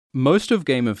Most of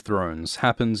Game of Thrones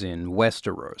happens in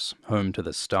Westeros, home to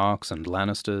the Starks and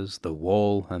Lannisters, the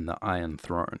Wall, and the Iron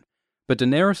Throne. But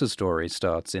Daenerys' story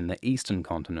starts in the eastern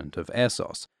continent of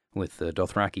Essos, with the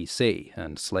Dothraki Sea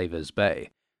and Slaver's Bay.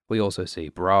 We also see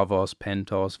Braavos,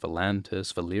 Pentos,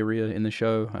 Volantis, Valyria in the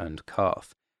show, and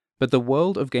Karth. But the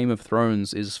world of Game of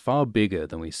Thrones is far bigger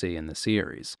than we see in the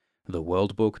series. The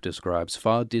world book describes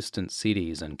far distant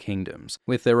cities and kingdoms,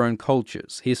 with their own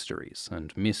cultures, histories,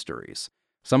 and mysteries.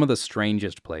 Some of the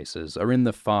strangest places are in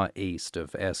the far east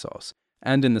of Essos,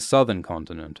 and in the southern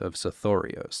continent of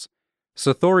Sothorios.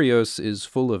 Sothorios is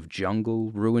full of jungle,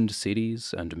 ruined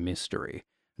cities, and mystery.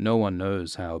 No one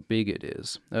knows how big it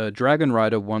is. A dragon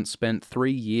rider once spent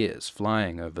 3 years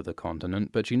flying over the continent,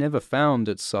 but she never found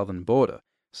its southern border,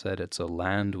 said it's a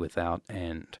land without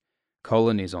end.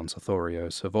 Colonies on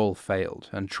Sothorios have all failed,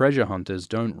 and treasure hunters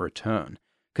don't return,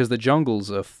 because the jungles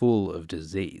are full of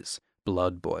disease.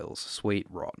 Blood boils, sweet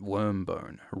rot,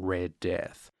 wormbone, red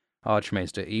death.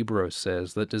 Archmaester Ebros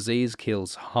says that disease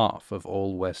kills half of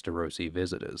all Westerosi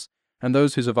visitors, and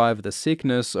those who survive the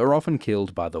sickness are often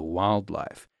killed by the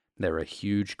wildlife. There are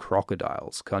huge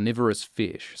crocodiles, carnivorous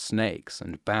fish, snakes,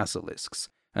 and basilisks,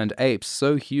 and apes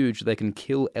so huge they can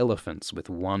kill elephants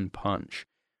with one punch.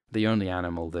 The only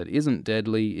animal that isn't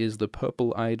deadly is the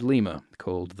purple-eyed lemur,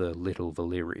 called the Little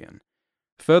Valyrian.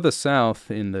 Further south,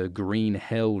 in the Green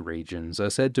Hell regions, are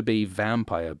said to be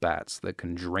vampire bats that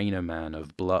can drain a man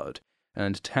of blood,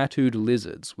 and tattooed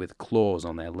lizards with claws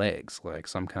on their legs, like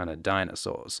some kind of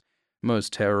dinosaurs.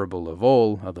 Most terrible of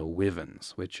all are the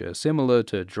wyverns, which are similar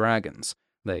to dragons.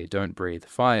 They don't breathe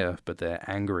fire, but they're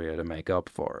angrier to make up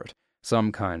for it.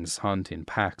 Some kinds hunt in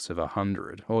packs of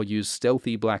 100, or use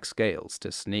stealthy black scales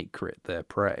to sneak crit their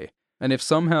prey. And if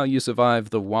somehow you survive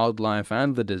the wildlife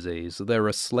and the disease, there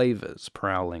are slavers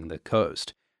prowling the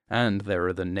coast. And there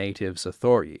are the native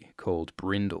Sothori, called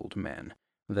brindled men.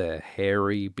 They're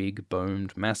hairy,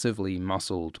 big-boned, massively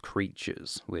muscled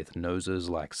creatures, with noses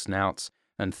like snouts,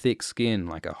 and thick skin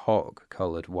like a hog,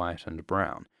 coloured white and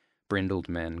brown. Brindled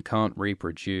men can't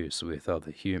reproduce with other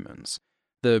humans.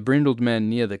 The brindled men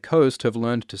near the coast have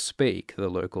learned to speak the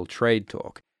local trade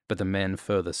talk, but the men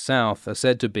further south are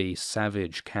said to be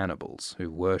savage cannibals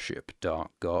who worship dark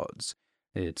gods.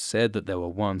 It's said that there were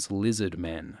once lizard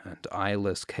men and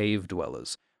eyeless cave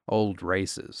dwellers, old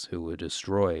races who were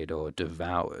destroyed or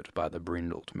devoured by the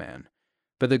brindled men.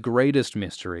 But the greatest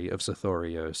mystery of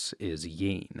Sothorios is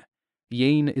Yen.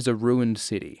 Yen is a ruined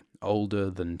city, older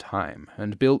than time,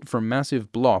 and built from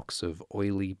massive blocks of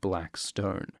oily black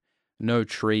stone. No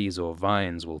trees or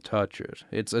vines will touch it.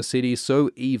 It's a city so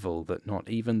evil that not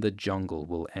even the jungle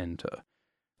will enter.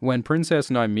 When Princess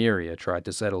Nymeria tried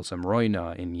to settle some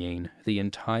Rhoynar in Yen, the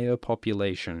entire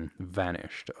population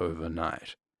vanished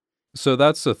overnight. So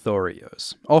that's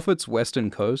Sothorios. Off its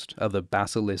western coast are the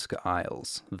Basilisk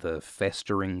Isles, the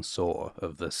festering sore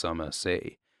of the summer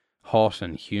sea. Hot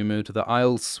and humid, the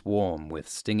isles swarm with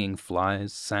stinging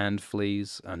flies, sand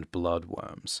fleas, and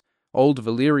bloodworms. Old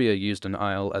Valyria used an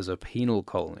isle as a penal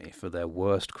colony for their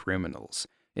worst criminals.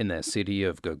 In their city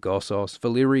of Gogossos,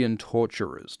 Valyrian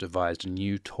torturers devised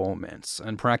new torments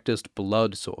and practiced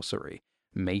blood sorcery,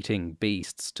 mating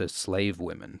beasts to slave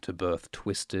women to birth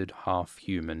twisted,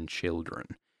 half-human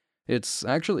children. It's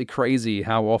actually crazy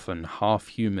how often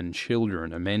half-human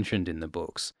children are mentioned in the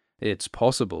books. It's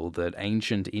possible that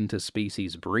ancient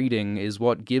interspecies breeding is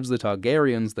what gives the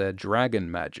Targaryens their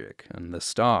dragon magic, and the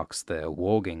Starks their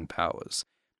warging powers.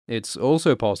 It's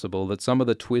also possible that some of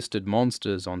the twisted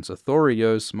monsters on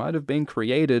Sothorios might have been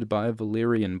created by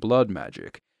Valyrian blood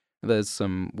magic. There's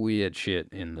some weird shit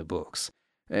in the books.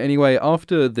 Anyway,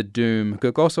 after the Doom,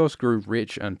 Gogossos grew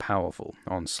rich and powerful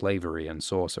on slavery and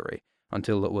sorcery,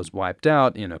 until it was wiped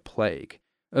out in a plague.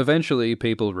 Eventually,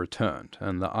 people returned,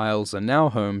 and the Isles are now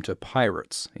home to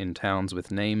pirates in towns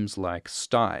with names like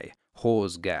Sty,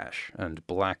 Horsgash, and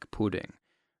Black Pudding.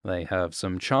 They have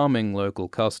some charming local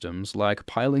customs, like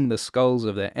piling the skulls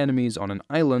of their enemies on an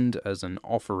island as an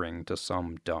offering to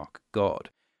some dark god.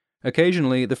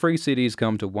 Occasionally, the free cities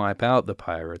come to wipe out the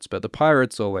pirates, but the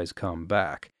pirates always come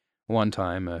back. One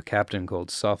time, a captain called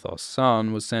Sathos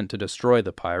San was sent to destroy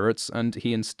the pirates, and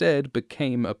he instead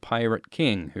became a pirate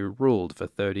king who ruled for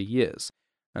 30 years.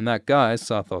 And that guy,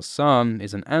 Sathos San,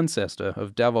 is an ancestor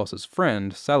of Davos's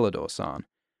friend, Salador San.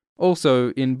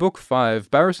 Also, in Book 5,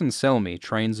 Barristan Selmy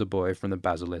trains a boy from the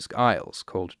Basilisk Isles,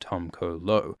 called Tumco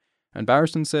Lo, and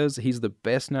Barristan says he's the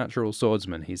best natural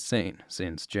swordsman he's seen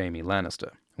since Jaime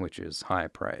Lannister, which is high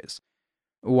praise.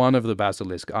 One of the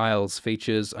Basilisk Isles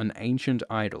features an ancient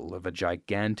idol of a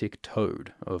gigantic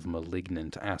toad of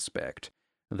malignant aspect.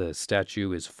 The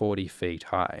statue is 40 feet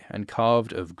high and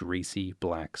carved of greasy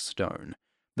black stone.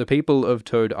 The people of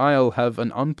Toad Isle have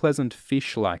an unpleasant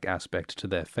fish-like aspect to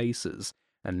their faces,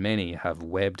 and many have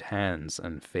webbed hands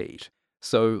and feet.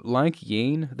 So, like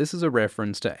Yeen, this is a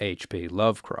reference to H.P.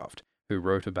 Lovecraft, who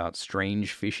wrote about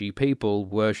strange fishy people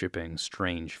worshipping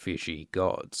strange fishy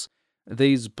gods.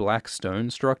 These black stone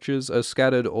structures are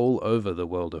scattered all over the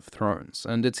World of Thrones,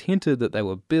 and it's hinted that they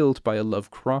were built by a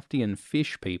Lovecraftian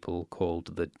fish people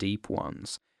called the Deep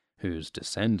Ones, whose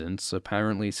descendants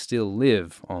apparently still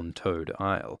live on Toad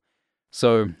Isle.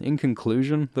 So, in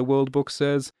conclusion, the World Book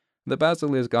says, the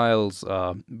Basilisk Isles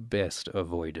are best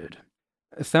avoided.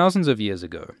 Thousands of years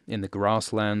ago, in the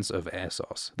grasslands of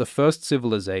Essos, the first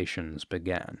civilizations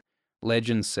began.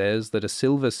 Legend says that a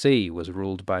silver sea was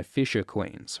ruled by fisher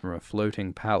queens from a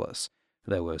floating palace.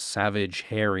 There were savage,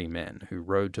 hairy men who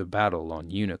rode to battle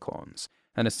on unicorns,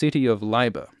 and a city of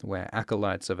Liber where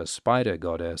acolytes of a spider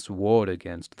goddess warred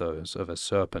against those of a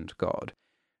serpent god.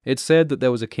 It's said that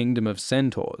there was a kingdom of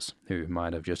centaurs, who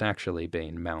might have just actually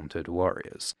been mounted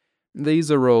warriors. These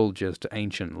are all just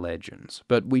ancient legends,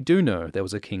 but we do know there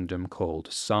was a kingdom called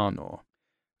Sarnor.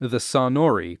 The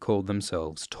Sarnori called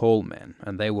themselves tall men,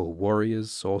 and they were warriors,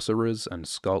 sorcerers, and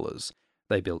scholars.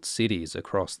 They built cities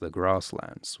across the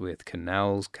grasslands, with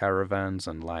canals, caravans,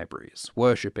 and libraries,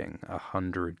 worshipping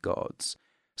 100 gods.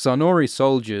 Sarnori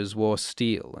soldiers wore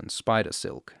steel and spider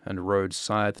silk, and rode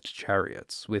scythed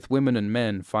chariots, with women and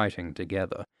men fighting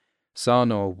together.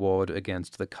 Sarnor warred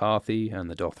against the Carthi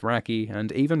and the Dothraki,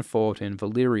 and even fought in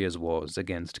Valyria's wars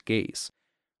against Geese.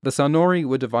 The Sarnori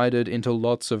were divided into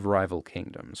lots of rival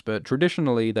kingdoms, but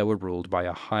traditionally they were ruled by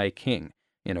a high king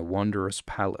in a wondrous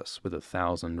palace with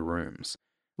 1,000 rooms.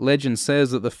 Legend says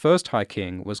that the first high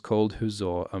king was called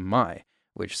Huzor Amai,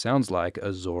 which sounds like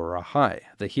Azor Ahai,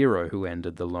 the hero who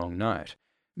ended the long night.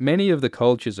 Many of the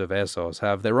cultures of Essos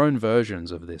have their own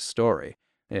versions of this story.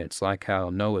 It's like how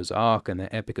Noah's Ark and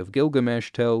the Epic of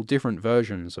Gilgamesh tell different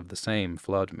versions of the same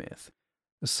flood myth.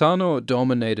 Sarnor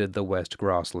dominated the West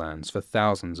Grasslands for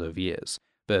thousands of years,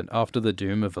 but after the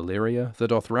doom of Valyria, the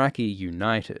Dothraki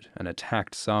united and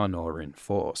attacked Sarnor in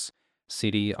force.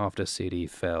 City after city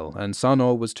fell, and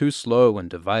Sarnor was too slow and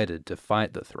divided to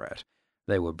fight the threat.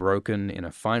 They were broken in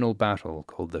a final battle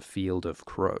called the Field of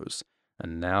Crows,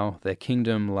 and now their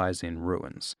kingdom lies in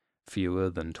ruins.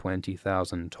 Fewer than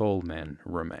 20,000 tall men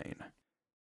remain.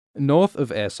 North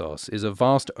of Essos is a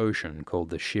vast ocean called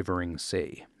the Shivering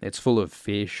Sea. It's full of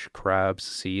fish, crabs,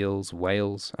 seals,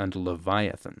 whales, and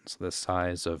leviathans the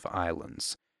size of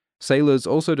islands. Sailors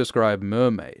also describe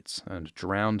mermaids, and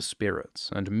drowned spirits,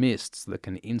 and mists that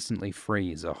can instantly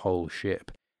freeze a whole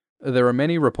ship. There are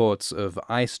many reports of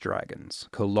ice dragons,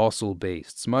 colossal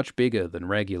beasts much bigger than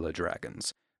regular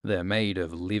dragons. They're made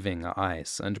of living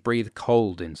ice, and breathe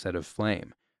cold instead of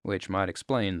flame, which might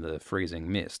explain the freezing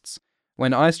mists.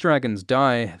 When ice dragons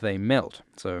die, they melt,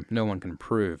 so no one can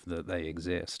prove that they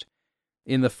exist.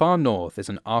 In the far north is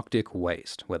an Arctic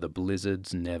waste where the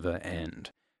blizzards never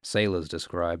end. Sailors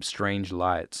describe strange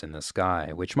lights in the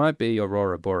sky, which might be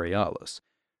aurora borealis.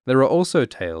 There are also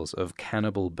tales of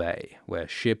Cannibal Bay, where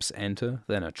ships enter,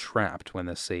 then are trapped when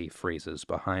the sea freezes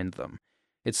behind them.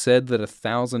 It's said that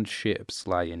 1,000 ships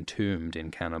lie entombed in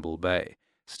Cannibal Bay,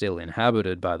 still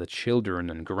inhabited by the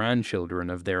children and grandchildren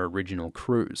of their original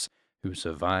crews, who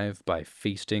survive by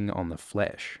feasting on the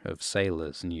flesh of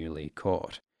sailors newly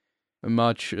caught.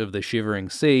 Much of the Shivering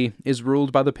Sea is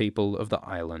ruled by the people of the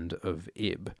island of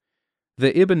Ib.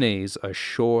 The Ibonese are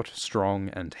short, strong,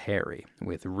 and hairy,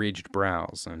 with ridged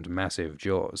brows and massive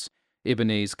jaws.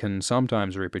 Ibonese can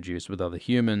sometimes reproduce with other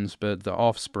humans, but the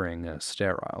offspring are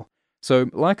sterile. So,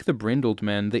 like the brindled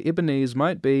men, the Ibonese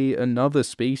might be another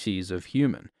species of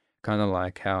human, kind of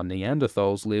like how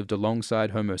Neanderthals lived alongside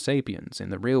Homo sapiens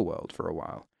in the real world for a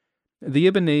while. The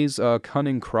Ibonese are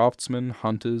cunning craftsmen,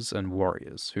 hunters, and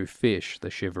warriors who fish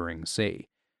the Shivering Sea.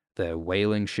 Their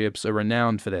whaling ships are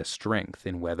renowned for their strength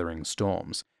in weathering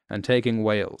storms, and taking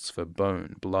whales for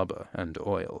bone, blubber, and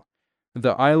oil.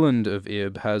 The island of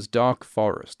Ib has dark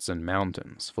forests and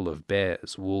mountains full of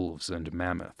bears, wolves, and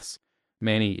mammoths.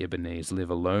 Many Ibonese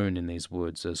live alone in these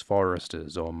woods as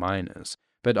foresters or miners,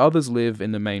 but others live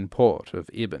in the main port of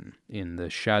Ibn, in the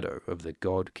shadow of the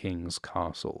God King's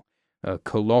castle, a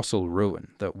colossal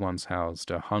ruin that once housed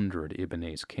 100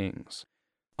 Ibonese kings.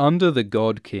 Under the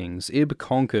God Kings, Ib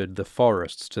conquered the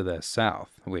forests to their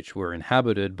south, which were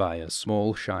inhabited by a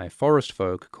small, shy forest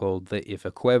folk called the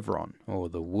Ifaquevron, or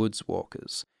the Woods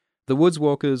Walkers. The Woods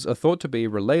Walkers are thought to be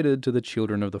related to the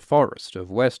Children of the Forest of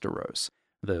Westeros.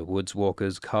 The Woods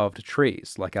Walkers carved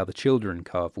trees, like how the children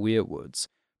carve weirwoods.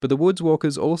 But the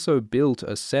Woodswalkers also built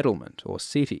a settlement, or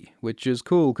city, which is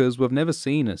cool because we've never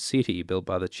seen a city built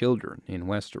by the children in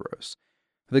Westeros.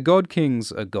 The God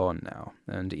Kings are gone now,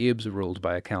 and Ibb's ruled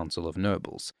by a council of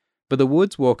nobles. But the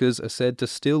Woodswalkers are said to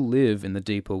still live in the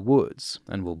deeper woods,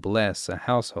 and will bless a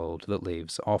household that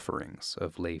leaves offerings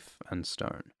of leaf and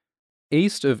stone.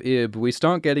 East of Ibb, we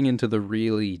start getting into the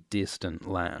really distant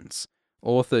lands.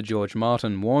 Author George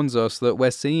Martin warns us that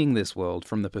we're seeing this world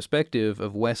from the perspective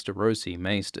of Westerosi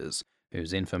maesters,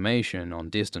 whose information on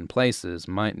distant places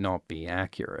might not be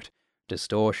accurate.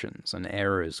 Distortions and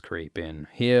errors creep in,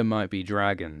 here might be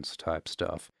dragons type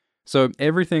stuff. So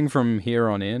everything from here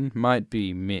on in might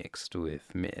be mixed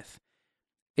with myth.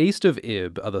 East of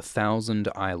Ibb are the Thousand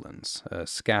Islands, a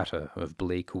scatter of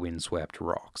bleak windswept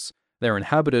rocks. They're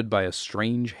inhabited by a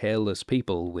strange hairless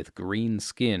people with green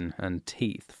skin and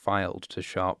teeth filed to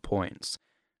sharp points.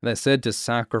 They're said to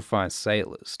sacrifice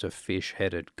sailors to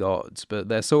fish-headed gods, but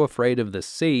they're so afraid of the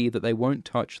sea that they won't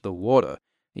touch the water,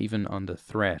 even under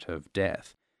threat of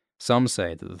death. Some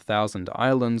say that the Thousand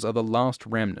Islands are the last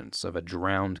remnants of a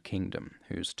drowned kingdom,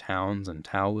 whose towns and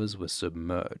towers were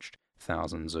submerged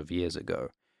thousands of years ago.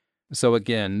 So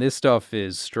again, this stuff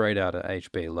is straight out of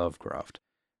H.P. Lovecraft.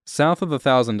 South of the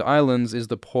Thousand Islands is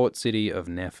the port city of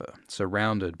Nefer,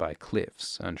 surrounded by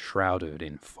cliffs and shrouded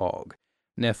in fog.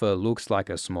 Nefer looks like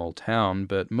a small town,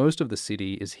 but most of the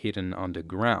city is hidden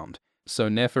underground, so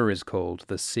Nefer is called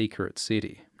the Secret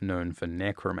City, known for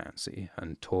necromancy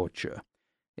and torture.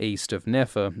 East of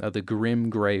Nefer are the grim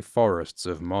grey forests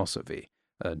of Mossavi,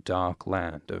 a dark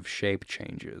land of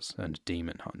shape-changers and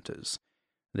demon hunters.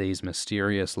 These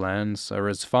mysterious lands are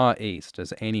as far east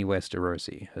as any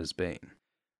Westerosi has been.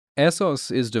 Essos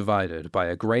is divided by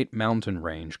a great mountain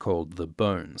range called the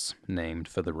Bones, named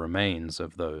for the remains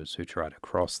of those who try to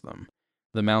cross them.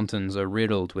 The mountains are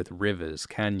riddled with rivers,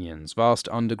 canyons, vast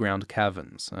underground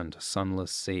caverns, and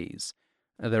sunless seas.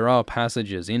 There are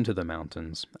passages into the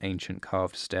mountains, ancient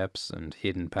carved steps and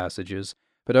hidden passages,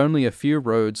 but only a few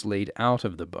roads lead out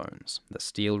of the Bones: the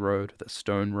Steel Road, the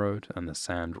Stone Road, and the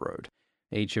Sand Road.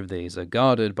 Each of these are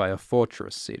guarded by a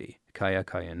fortress city: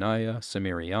 Kayanaya,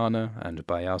 Samiriana, and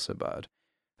Bayasabad.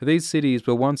 These cities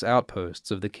were once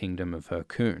outposts of the kingdom of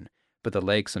Hyrkoon, but the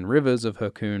lakes and rivers of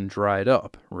Hyrkoon dried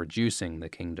up, reducing the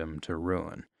kingdom to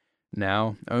ruin.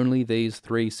 Now, only these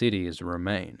 3 cities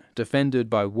remain, defended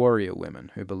by warrior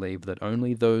women who believe that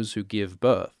only those who give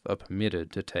birth are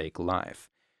permitted to take life.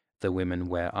 The women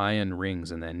wear iron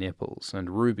rings in their nipples and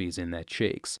rubies in their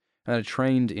cheeks, and are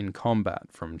trained in combat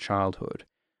from childhood.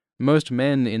 Most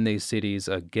men in these cities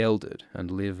are gelded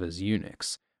and live as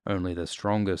eunuchs. Only the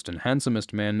strongest and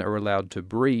handsomest men are allowed to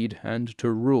breed and to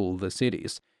rule the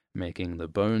cities, making the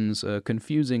Bones a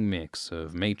confusing mix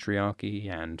of matriarchy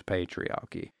and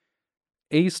patriarchy.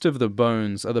 East of the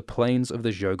Bones are the plains of the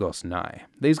Jogos Nhai.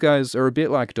 These guys are a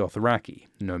bit like Dothraki,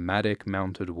 nomadic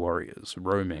mounted warriors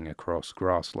roaming across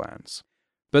grasslands.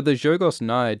 But the Jogos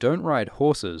Nhai don't ride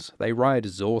horses, they ride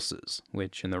zorses,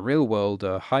 which in the real world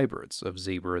are hybrids of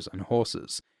zebras and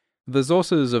horses. The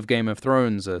zorses of Game of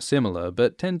Thrones are similar,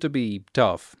 but tend to be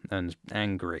tough and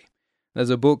angry. There's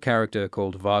a book character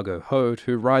called Vargo Hoat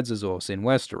who rides a zorse in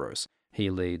Westeros. He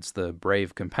leads the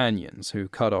brave companions who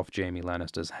cut off Jaime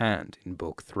Lannister's hand in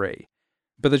Book 3.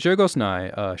 But the Jogos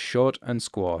Nhai are short and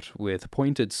squat with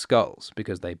pointed skulls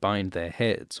because they bind their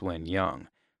heads when young,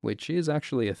 which is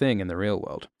actually a thing in the real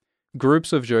world.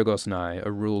 Groups of Jogos Nhai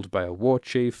are ruled by a war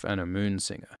chief and a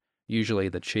moonsinger. Usually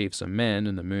the chiefs are men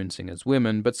and the moonsingers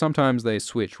women, but sometimes they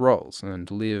switch roles and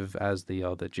live as the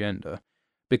other gender.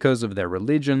 Because of their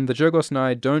religion, the Jogos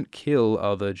Nhai don't kill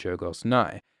other Jogos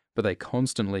Nhai, but they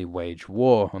constantly wage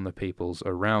war on the peoples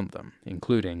around them,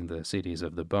 including the cities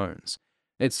of the Bones.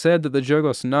 It's said that the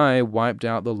Jogos Nhai wiped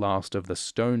out the last of the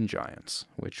stone giants,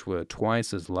 which were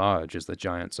twice as large as the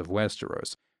giants of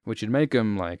Westeros, which would make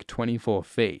them like 24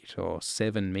 feet or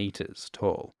 7 meters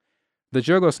tall. The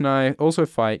Jogos Nhai also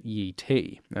fight Yi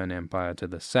Ti, an empire to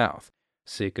the south.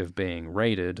 Sick of being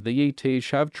raided, the Yi Ti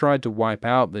have tried to wipe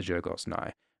out the Jogos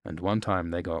Nhai, and one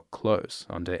time they got close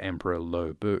under Emperor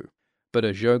Lo Bu. But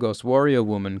a Jogos warrior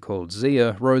woman called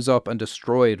Zia rose up and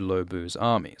destroyed Lo Bu's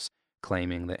armies,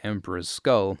 claiming the Emperor's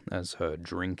skull as her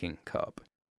drinking cup.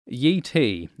 Yi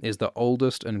Ti is the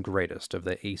oldest and greatest of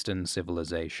the Eastern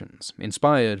civilizations,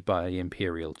 inspired by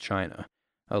Imperial China.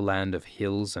 A land of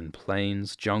hills and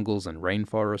plains, jungles and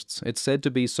rainforests, it's said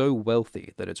to be so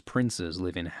wealthy that its princes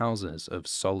live in houses of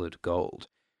solid gold.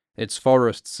 Its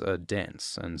forests are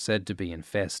dense and said to be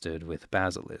infested with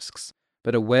basilisks,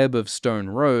 but a web of stone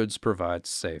roads provides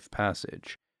safe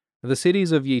passage. The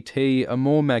cities of Yi Ti are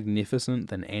more magnificent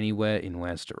than anywhere in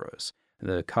Westeros.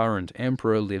 The current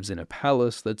emperor lives in a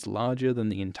palace that's larger than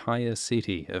the entire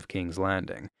city of King's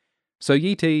Landing. So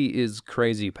Yi is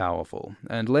crazy powerful,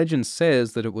 and legend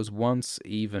says that it was once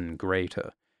even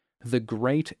greater. The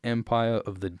Great Empire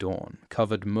of the Dawn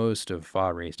covered most of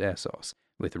Far East Essos,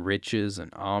 with riches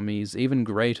and armies even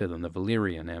greater than the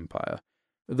Valyrian Empire.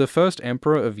 The first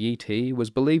emperor of Yi was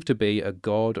believed to be a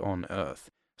god on earth,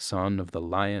 son of the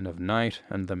Lion of Night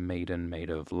and the Maiden made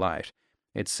of Light.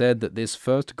 It's said that this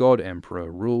first god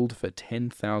emperor ruled for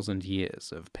 10,000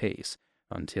 years of peace,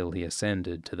 until he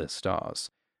ascended to the stars.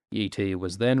 Yi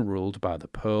was then ruled by the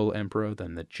Pearl Emperor,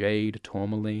 then the Jade,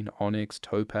 Tourmaline, Onyx,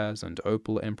 Topaz, and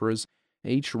Opal Emperors,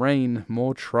 each reign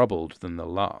more troubled than the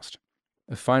last.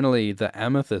 Finally, the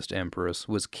Amethyst Empress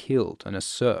was killed and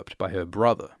usurped by her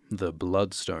brother, the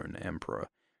Bloodstone Emperor.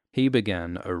 He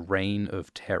began a reign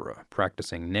of terror,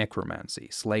 practicing necromancy,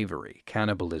 slavery,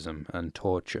 cannibalism, and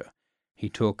torture. He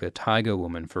took a tiger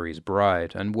woman for his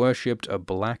bride and worshipped a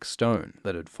black stone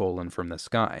that had fallen from the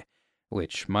sky,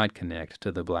 which might connect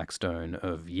to the black stone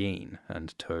of Yin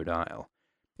and Toad Isle.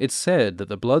 It's said that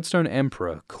the Bloodstone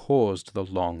Emperor caused the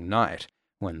Long Night,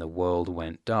 when the world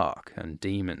went dark and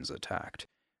demons attacked.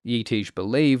 Yetish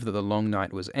believed that the Long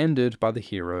Night was ended by the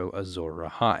hero Azor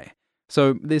Ahai.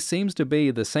 So this seems to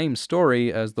be the same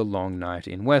story as the Long Night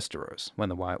in Westeros, when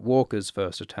the White Walkers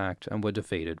first attacked and were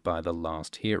defeated by the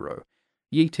last hero.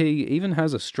 Yi even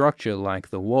has a structure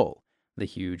like the Wall. The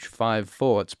huge 5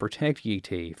 forts protect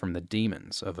Yi from the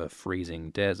demons of a freezing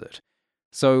desert.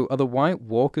 So are the White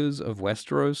Walkers of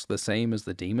Westeros the same as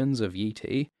the demons of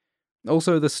Yi?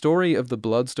 Also, the story of the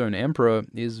Bloodstone Emperor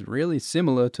is really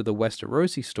similar to the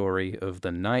Westerosi story of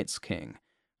the Night's King.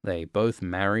 They both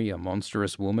marry a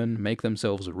monstrous woman, make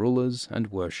themselves rulers,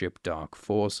 and worship dark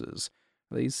forces.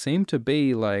 These seem to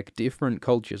be like different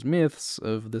cultures' myths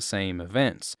of the same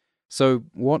events. So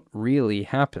what really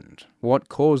happened? What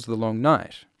caused the Long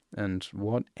Night? And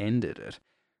what ended it?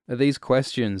 These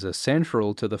questions are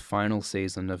central to the final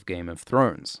season of Game of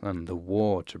Thrones and the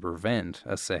war to prevent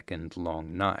a second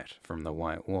Long Night from the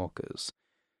White Walkers.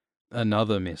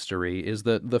 Another mystery is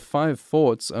that the 5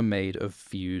 forts are made of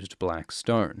fused black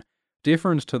stone.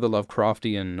 Different to the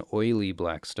Lovecraftian oily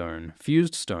black stone,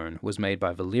 fused stone was made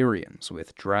by Valyrians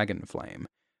with dragon flame,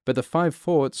 but the 5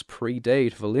 forts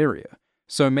predate Valyria,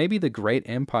 so maybe the Great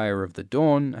Empire of the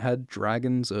Dawn had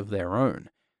dragons of their own.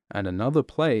 And another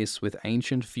place with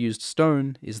ancient fused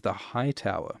stone is the High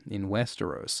Tower in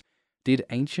Westeros. Did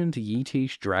ancient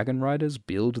Yetish dragon riders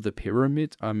build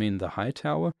the High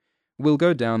Tower? We'll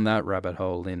go down that rabbit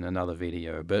hole in another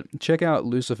video, but check out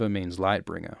Lucifer Means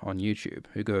Lightbringer on YouTube,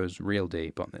 who goes real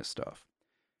deep on this stuff.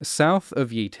 South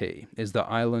of Yi is the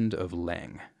island of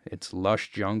Leng. Its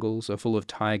lush jungles are full of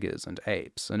tigers and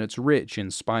apes, and it's rich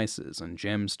in spices and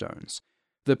gemstones.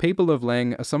 The people of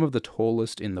Leng are some of the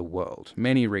tallest in the world,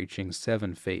 many reaching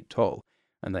 7 feet tall,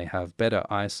 and they have better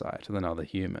eyesight than other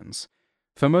humans.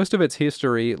 For most of its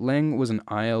history, Leng was an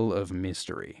isle of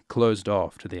mystery, closed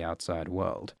off to the outside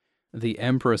world. The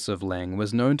Empress of Leng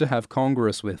was known to have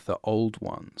congress with the Old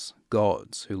Ones,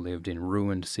 gods who lived in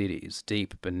ruined cities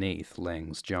deep beneath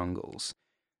Leng's jungles.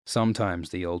 Sometimes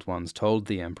the Old Ones told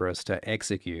the Empress to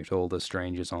execute all the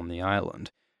strangers on the island.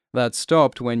 That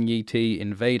stopped when Yi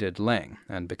invaded Leng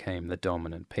and became the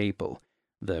dominant people.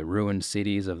 The ruined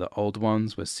cities of the Old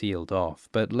Ones were sealed off,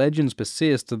 but legends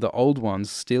persist that the Old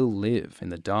Ones still live in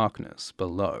the darkness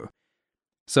below.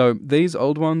 So these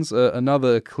Old Ones are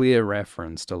another clear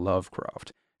reference to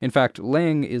Lovecraft. In fact,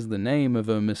 Leng is the name of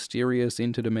a mysterious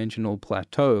interdimensional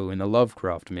plateau in the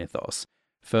Lovecraft mythos.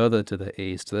 Further to the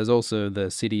east, there's also the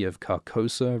city of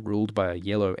Carcosa, ruled by a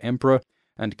yellow emperor,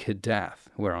 and Kadath,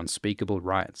 where unspeakable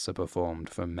rites are performed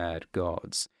for mad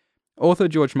gods. Author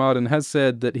George Martin has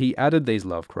said that he added these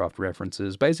Lovecraft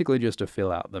references basically just to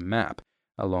fill out the map,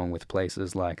 along with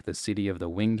places like the City of the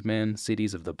Winged Men,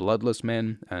 Cities of the Bloodless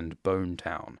Men, and Bone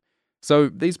Town. So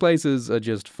these places are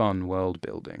just fun world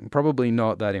building, probably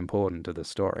not that important to the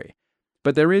story.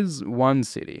 But there is one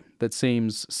city that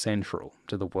seems central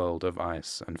to the world of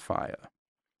ice and fire.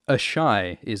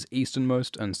 Asshai is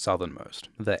easternmost and southernmost,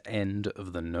 the end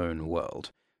of the known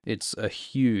world. It's a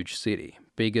huge city,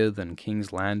 bigger than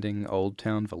King's Landing, Old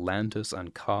Town, Volantis,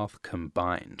 and Karth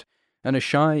combined. And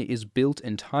Asshai is built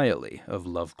entirely of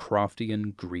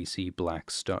Lovecraftian greasy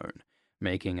black stone,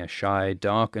 making Asshai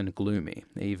dark and gloomy,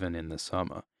 even in the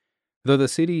summer. Though the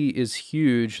city is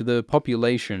huge, the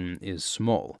population is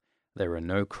small. There are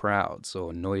no crowds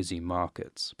or noisy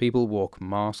markets. People walk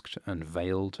masked and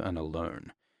veiled and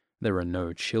alone. There are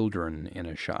no children in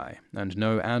Asshai, and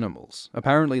no animals.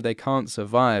 Apparently they can't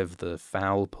survive the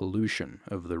foul pollution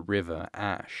of the river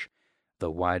Ash.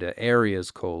 the wider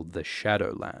areas called the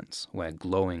Shadowlands, where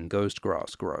glowing ghost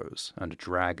grass grows and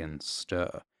dragons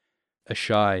stir.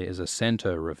 Ashai is a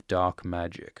center of dark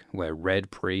magic, where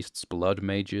red priests, blood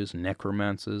mages,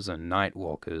 necromancers, and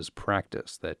nightwalkers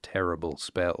practice their terrible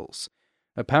spells.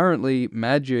 Apparently,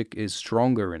 magic is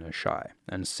stronger in Ashai,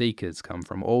 and seekers come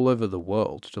from all over the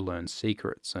world to learn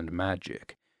secrets and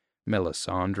magic.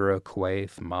 Melisandre,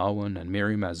 Quaithe, Marwan, and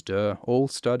Miri Mazdur all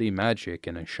study magic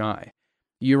in Ashai.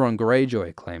 Euron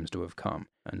Greyjoy claims to have come,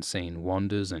 and seen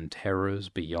wonders and terrors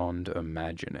beyond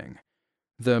imagining.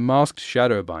 The masked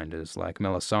Shadowbinders, like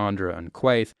Melisandre and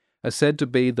Quaithe, are said to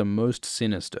be the most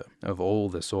sinister of all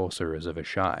the sorcerers of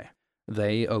Ashai.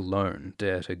 They alone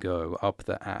dare to go up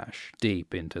the ash,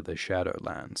 deep into the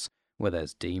Shadowlands, where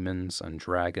there's demons and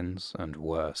dragons and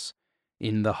worse.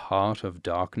 In the heart of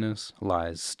darkness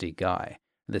lies Stygai,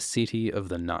 the city of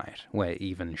the night, where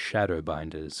even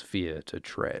Shadowbinders fear to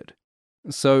tread.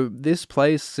 So this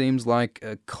place seems like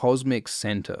a cosmic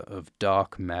center of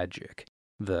dark magic.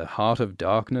 The Heart of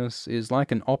Darkness is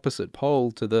like an opposite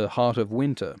pole to the Heart of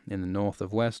Winter in the north of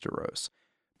Westeros.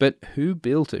 But who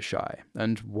built Ashai,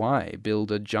 and why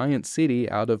build a giant city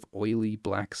out of oily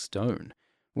black stone?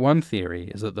 One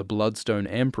theory is that the Bloodstone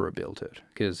Emperor built it,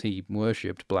 because he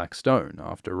worshipped black stone,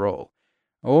 after all.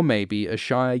 Or maybe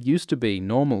Ashai used to be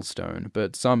normal stone,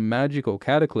 but some magical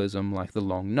cataclysm like the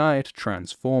Long Night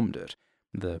transformed it.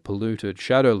 The polluted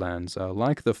Shadowlands are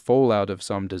like the fallout of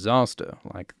some disaster,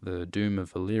 like the Doom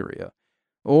of Valyria.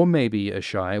 Or maybe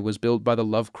Ashai was built by the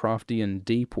Lovecraftian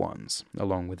Deep Ones,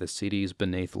 along with the cities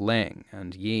beneath Leng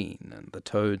and Yin and the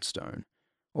Toadstone.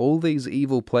 All these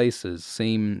evil places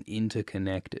seem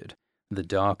interconnected. The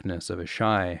darkness of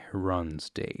Ashai runs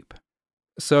deep.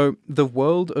 So, the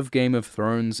world of Game of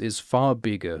Thrones is far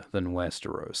bigger than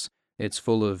Westeros. It's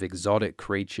full of exotic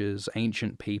creatures,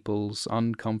 ancient peoples,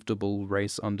 uncomfortable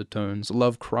race undertones,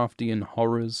 Lovecraftian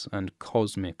horrors, and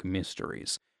cosmic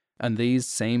mysteries. And these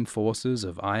same forces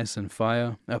of ice and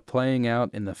fire are playing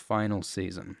out in the final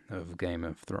season of Game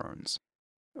of Thrones.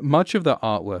 Much of the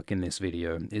artwork in this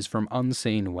video is from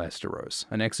Unseen Westeros,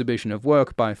 an exhibition of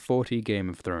work by 40 Game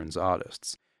of Thrones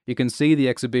artists. You can see the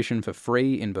exhibition for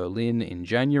free in Berlin in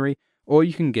January, or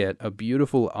you can get a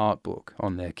beautiful art book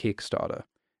on their Kickstarter.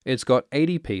 It's got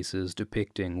 80 pieces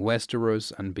depicting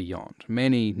Westeros and beyond,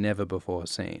 many never before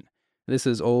seen. This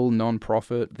is all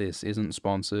non-profit, this isn't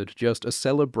sponsored, just a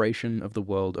celebration of the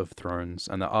world of Thrones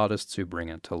and the artists who bring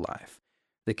it to life.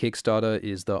 The Kickstarter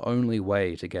is the only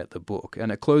way to get the book,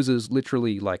 and it closes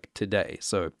literally like today,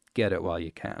 so get it while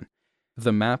you can.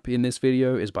 The map in this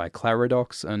video is by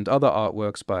Claridox, and other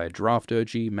artworks by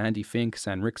Drafturgy, Mandy Fink,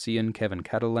 Sanrixian, Kevin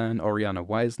Catalan, Oriana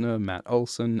Weisner, Matt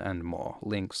Olson, and more.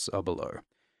 Links are below.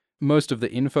 Most of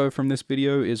the info from this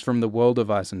video is from the World of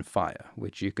Ice and Fire,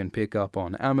 which you can pick up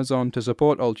on Amazon to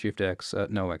support Alt-Shift-X at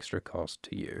no extra cost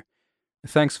to you.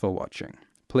 Thanks for watching.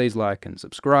 Please like and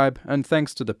subscribe, and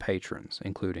thanks to the patrons,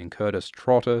 including Curtis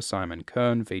Trotter, Simon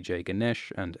Kern, VJ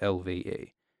Ganesh, and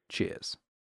LVE. Cheers.